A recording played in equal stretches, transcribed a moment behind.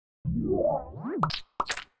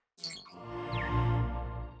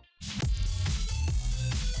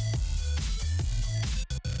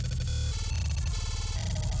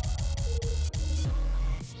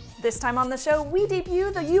This time on the show, we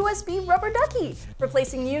debut the USB Rubber Ducky,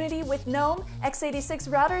 replacing Unity with Gnome, x86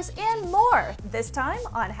 routers, and more, this time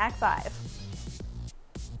on Hak5.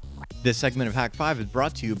 This segment of Hak5 is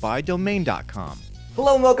brought to you by Domain.com.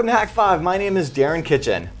 Hello and welcome to Hak5. My name is Darren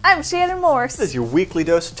Kitchen. I'm Shannon Morse. This is your weekly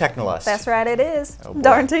dose of Technolust. That's right, it is. Oh, boy.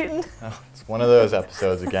 Darn tootin'. Oh, it's one of those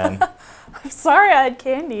episodes again. I'm sorry I had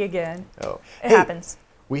candy again. Oh, It happens.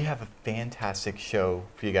 We have a fantastic show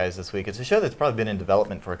for you guys this week. It's a show that's probably been in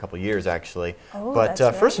development for a couple years, actually. Oh, but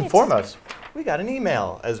that's first and right. foremost, we got an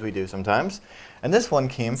email, as we do sometimes. And this one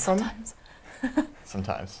came Sometimes.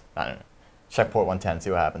 Sometimes. I don't know. Check port 110,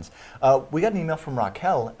 see what happens. We got an email from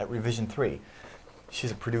Raquel at Revision 3.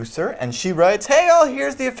 She's a producer, and she writes, "Hey all,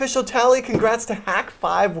 here's the official tally. Congrats to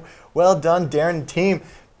Hak5. Well done, Darren and team.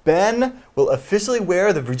 Ben will officially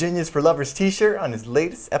wear the Virginia's for Lovers t-shirt on his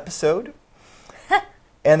latest episode."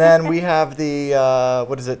 And then we have the,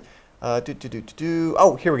 what is it?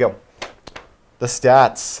 Oh, here we go. The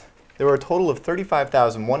stats. There were a total of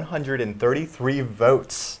 35,133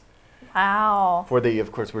 votes. Wow. For the,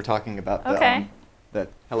 of course, we're talking about the, the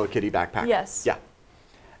Hello Kitty backpack. Yes. Yeah.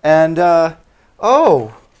 And,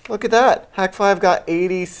 oh, look at that. Hak5 got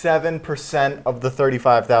 87% of the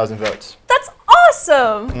 35,000 votes. That's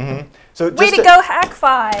awesome. Mm-hmm. So Way to go,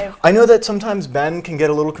 Hak5. I know that sometimes Ben can get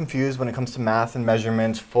a little confused when it comes to math and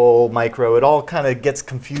measurements, full, micro. It all kind of gets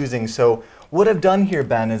confusing. So what I've done here,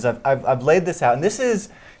 Ben, is I've laid this out. And this is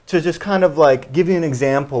to just kind of like give you an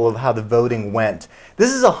example of how the voting went.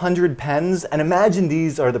 This is 100 pens. And imagine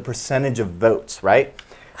these are the percentage of votes, right?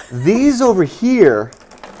 These over here,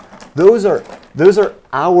 those are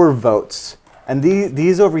our votes. And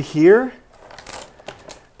these over here,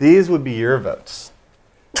 these would be your votes.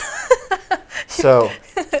 So,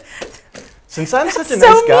 since I'm such a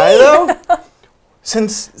nice guy, though,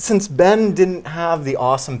 since Ben didn't have the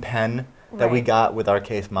awesome pen that we got with our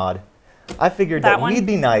case mod, I figured that we'd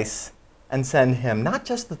be nice and send him not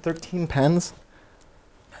just the 13 pens.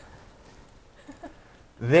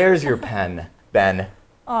 There's your pen, Ben.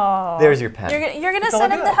 Oh. There's your pen. You're gonna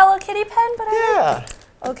send him the Hello Kitty pen, but yeah.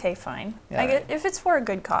 Okay, fine. Yeah. I get, if it's for a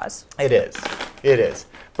good cause. It is. It is.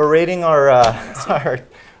 Berating our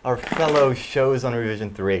our fellow shows on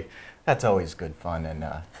Revision 3. That's always good fun and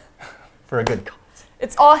for a good cause.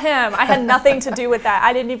 It's all him. I had nothing to do with that.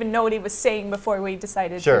 I didn't even know what he was saying before we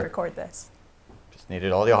decided to record this. Just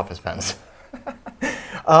needed all the office pens.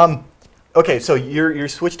 Okay, so you're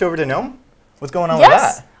switched over to Gnome? What's going on with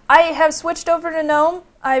that? I have switched over to Gnome.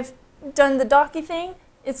 I've done the Ducky thing.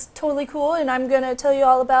 It's totally cool, and I'm going to tell you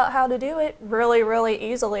all about how to do it really, really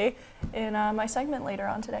easily in my segment later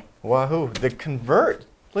on today. Wahoo, the convert.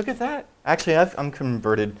 Look at that. Actually, I'm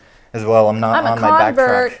converted as well. I'm not on my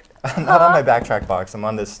backtrack. I'm not on my backtrack box. I'm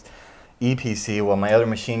on this EPC while my other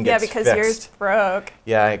machine gets fixed. Yeah, because yours broke.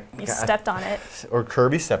 Yeah. You stepped on it. Or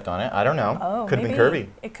Kirby stepped on it. I don't know. Oh, could have been Kirby.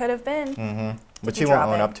 It could have been. Mm-hmm. But she won't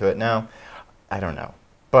own up to it now. I don't know.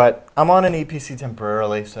 But I'm on an EPC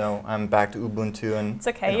temporarily, so I'm back to Ubuntu. And it's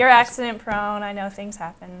okay. You're accident prone. I know things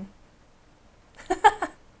happen.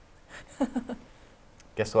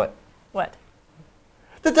 Guess what? What?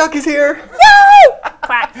 The duck is here! Yay!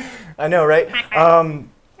 Quack. I know, right?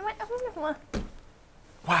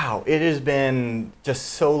 Wow, it has been just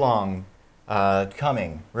so long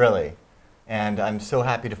coming, really. And I'm so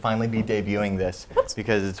happy to finally be debuting this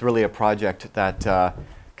because it's really a project that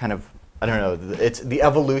kind of, I don't know, it's the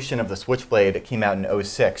evolution of the Switchblade. It came out in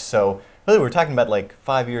 '06, so really we're talking about like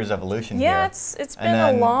 5 years evolution here. Yeah, it's been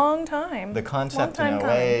a long time. The concept in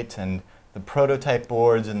 '08 and the prototype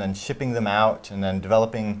boards and then shipping them out and then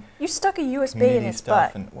developing You stuck a USB in its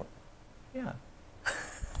butt. And, yeah.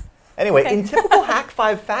 Anyway, in typical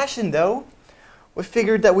Hak5 fashion, though, we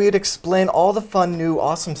figured that we would explain all the fun, new,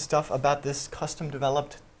 awesome stuff about this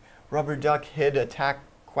custom-developed rubber duck hid attack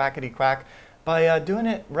quackity-quack by doing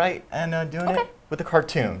it right and doing it with a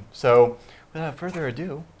cartoon. So, without further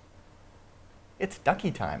ado, it's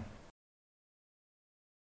Ducky Time.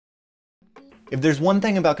 If there's one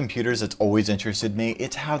thing about computers that's always interested me,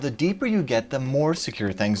 it's how the deeper you get, the more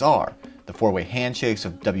secure things are. The four-way handshakes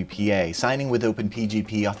of WPA, signing with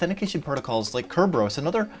OpenPGP, authentication protocols like Kerberos, and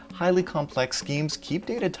other highly complex schemes keep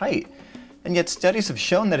data tight. And yet studies have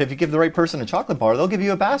shown that if you give the right person a chocolate bar, they'll give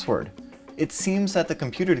you a password. It seems that the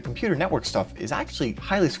computer-to-computer network stuff is actually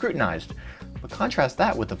highly scrutinized. But contrast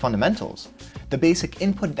that with the fundamentals. The basic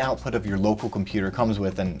input and output of your local computer comes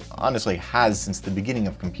with, and honestly has since the beginning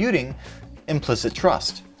of computing, implicit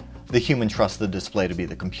trust. The human trusts the display to be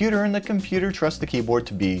the computer, and the computer trusts the keyboard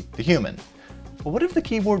to be the human. But what if the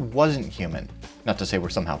keyboard wasn't human? Not to say we're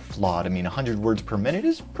somehow flawed. I mean, 100 words per minute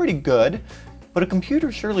is pretty good, but a computer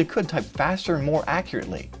surely could type faster and more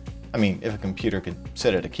accurately. I mean, if a computer could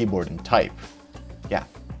sit at a keyboard and type. Yeah.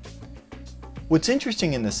 What's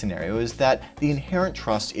interesting in this scenario is that the inherent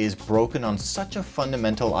trust is broken on such a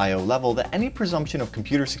fundamental I/O level that any presumption of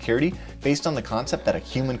computer security based on the concept that a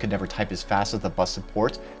human could never type as fast as the bus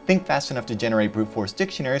supports, think fast enough to generate brute force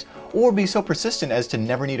dictionaries, or be so persistent as to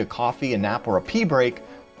never need a coffee, a nap, or a pee break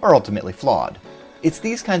are ultimately flawed. It's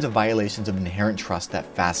these kinds of violations of inherent trust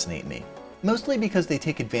that fascinate me, mostly because they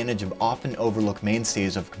take advantage of often overlooked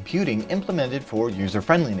mainstays of computing implemented for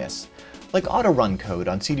user-friendliness, like auto-run code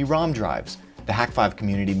on CD-ROM drives. The Hak5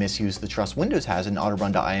 community misused the trust Windows has in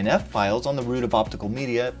autorun.inf files on the root of optical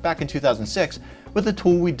media back in 2006 with a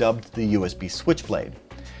tool we dubbed the USB Switchblade.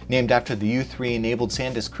 Named after the U3-enabled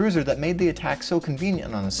SanDisk cruiser that made the attack so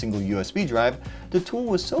convenient on a single USB drive, the tool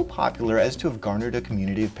was so popular as to have garnered a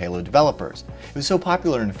community of payload developers. It was so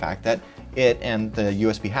popular, in fact, that it and the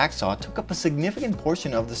USB hacksaw took up a significant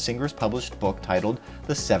portion of the Singer's published book titled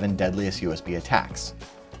The 7 Deadliest USB Attacks.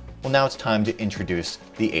 Well, now it's time to introduce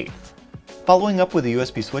the 8th. Following up with the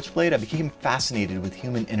USB Switchblade, I became fascinated with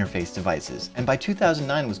human interface devices, and by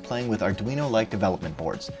 2009 was playing with Arduino-like development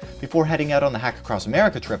boards. Before heading out on the Hack Across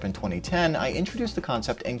America trip in 2010, I introduced the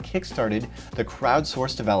concept and kickstarted the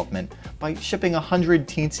crowdsourced development by shipping 100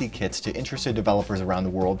 teensy kits to interested developers around the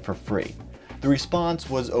world for free. The response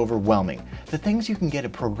was overwhelming. The things you can get a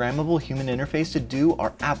programmable human interface to do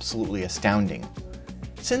are absolutely astounding.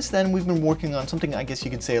 Since then, we've been working on something I guess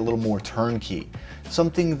you could say a little more turnkey,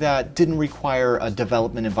 something that didn't require a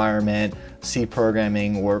development environment, C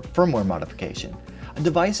programming, or firmware modification. A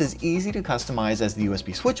device as easy to customize as the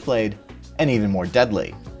USB Switchblade, and even more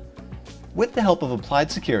deadly. With the help of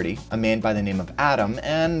Applied Security, a man by the name of Adam,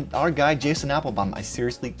 and our guy Jason Applebaum, I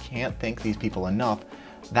seriously can't thank these people enough,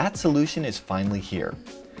 that solution is finally here.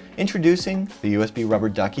 Introducing the USB Rubber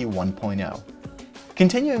Ducky 1.0.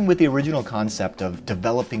 Continuing with the original concept of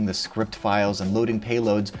developing the script files and loading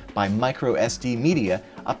payloads by micro SD media,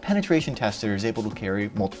 a penetration tester is able to carry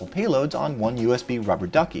multiple payloads on one USB Rubber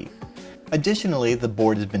Ducky. Additionally, the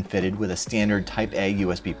board has been fitted with a standard Type A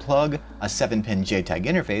USB plug, a 7-pin JTAG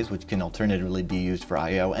interface which can alternatively be used for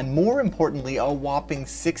I/O, and more importantly, a whopping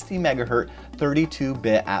 60 MHz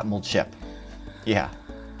 32-bit Atmel chip. Yeah.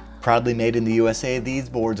 Proudly made in the USA, these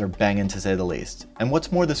boards are banging to say the least. And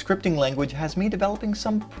what's more, the scripting language has me developing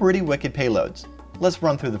some pretty wicked payloads. Let's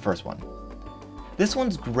run through the first one. This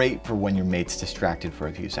one's great for when your mate's distracted for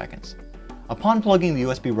a few seconds. Upon plugging the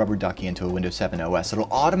USB Rubber Ducky into a Windows 7 OS, it'll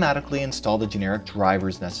automatically install the generic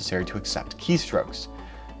drivers necessary to accept keystrokes.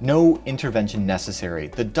 No intervention necessary.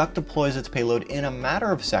 The duck deploys its payload in a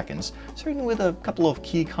matter of seconds, starting with a couple of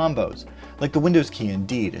key combos, like the Windows key and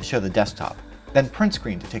D to show the desktop, then print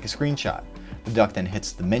screen to take a screenshot. The duck then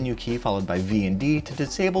hits the menu key followed by V and D to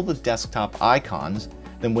disable the desktop icons,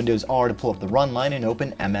 then Windows R to pull up the run line and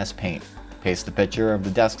open MS Paint. Paste the picture of the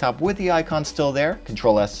desktop with the icon still there,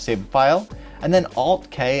 Control S to save the file, and then Alt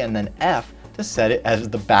K and then F to set it as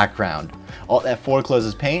the background. Alt F4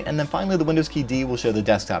 closes Paint, and then finally the Windows key D will show the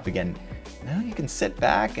desktop again. Now you can sit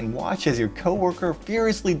back and watch as your coworker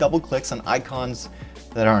furiously double clicks on icons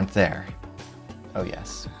that aren't there. Oh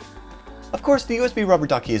yes. Of course, the USB Rubber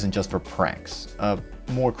Ducky isn't just for pranks. A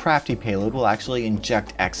more crafty payload will actually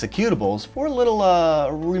inject executables for a little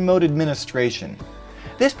remote administration.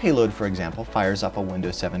 This payload, for example, fires up a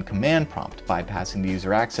Windows 7 command prompt, bypassing the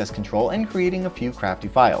user access control and creating a few crafty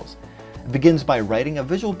files. It begins by writing a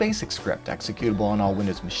Visual Basic script executable on all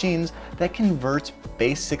Windows machines that converts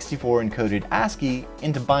base64 encoded ASCII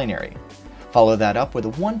into binary. Follow that up with a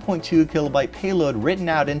 1.2 kilobyte payload written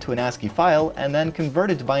out into an ASCII file and then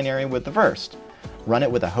converted to binary with the first. Run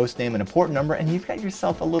it with a host name and a port number and you've got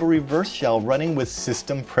yourself a little reverse shell running with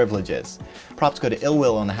system privileges. Props go to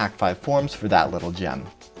Illwill on the Hak5 forums for that little gem.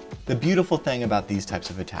 The beautiful thing about these types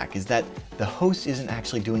of attack is that the host isn't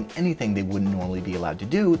actually doing anything they wouldn't normally be allowed to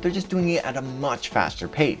do, they're just doing it at a much faster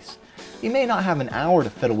pace. You may not have an hour to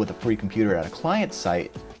fiddle with a free computer at a client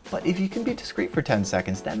site, but if you can be discreet for 10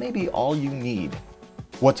 seconds, that may be all you need.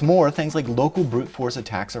 What's more, things like local brute force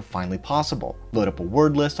attacks are finally possible. Load up a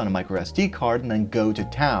word list on a micro SD card and then go to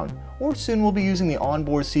town. Or soon we'll be using the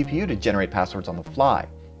onboard CPU to generate passwords on the fly.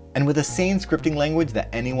 And with a sane scripting language that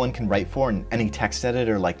anyone can write for in any text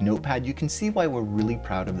editor like Notepad, you can see why we're really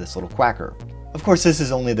proud of this little quacker. Of course, this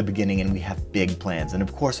is only the beginning and we have big plans, and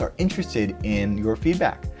of course are interested in your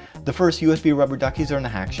feedback. The first USB Rubber Duckies are in the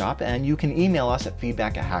Hack Shop, and you can email us at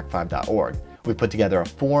feedback@hak5.org. We've put together a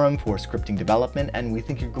forum for scripting development, and we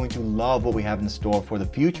think you're going to love what we have in store for the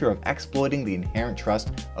future of exploiting the inherent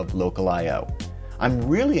trust of local I/O. I'm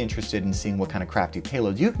really interested in seeing what kind of crafty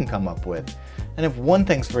payloads you can come up with, and if one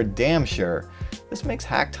thing's for damn sure, this makes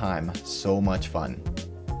Hack Time so much fun.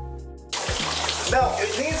 No,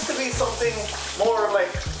 it needs to be something more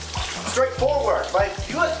like straightforward, like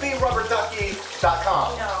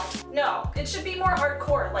USBRubberDucky.com. No, it should be more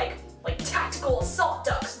hardcore, like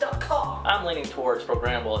tacticalassaultducks.com. I'm leaning towards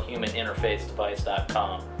programmable human interface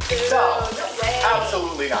device.com. No, way.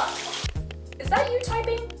 absolutely not. Is that you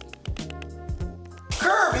typing?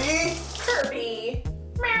 Kirby!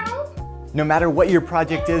 Meow. No matter what your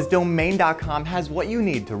project is, domain.com has what you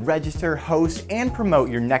need to register, host, and promote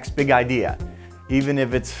your next big idea. Even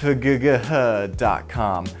if it's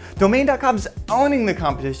 .com. Domain.com's owning the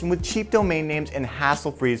competition with cheap domain names and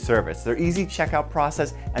hassle-free service. Their easy checkout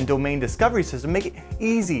process and domain discovery system make it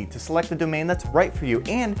easy to select the domain that's right for you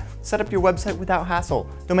and set up your website without hassle.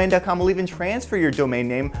 Domain.com will even transfer your domain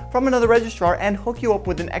name from another registrar and hook you up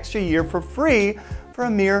with an extra year for free for a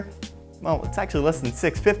mere, well, it's actually less than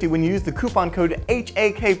 $6.50 when you use the coupon code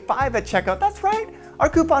HAK5 at checkout. That's right. Our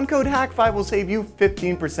coupon code Hak5 will save you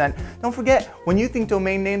 15%. Don't forget, when you think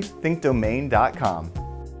domain names, think domain.com.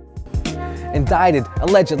 Indicted,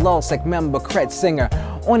 alleged LulzSec member Cred Singer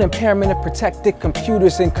on impairment of protected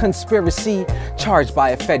computers and conspiracy, charged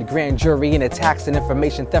by a Fed grand jury in attacks and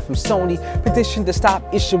information theft from Sony, petition to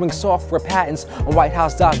stop issuing software patents on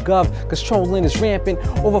whitehouse.gov, cause trolling is rampant,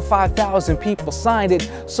 over 5,000 people signed it,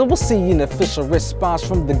 so we'll see an official response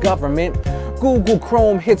from the government. Google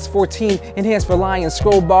Chrome hits 14, enhanced Reliance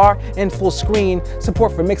scroll bar and full screen,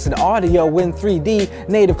 support for mixing audio in 3D,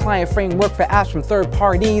 native client framework for apps from third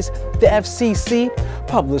parties. The FCC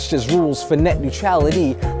publishes rules for net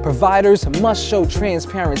neutrality. Providers must show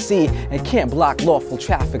transparency and can't block lawful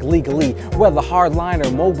traffic legally, whether hardline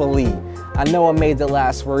or mobily. I know I made the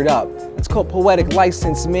last word up. It's called poetic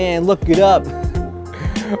license, man, look it up.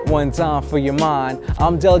 One time for your mind.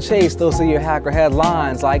 I'm Del Chase, those are your hacker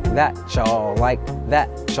headlines. Like that, y'all, like that,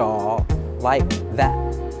 y'all, like that,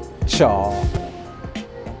 y'all.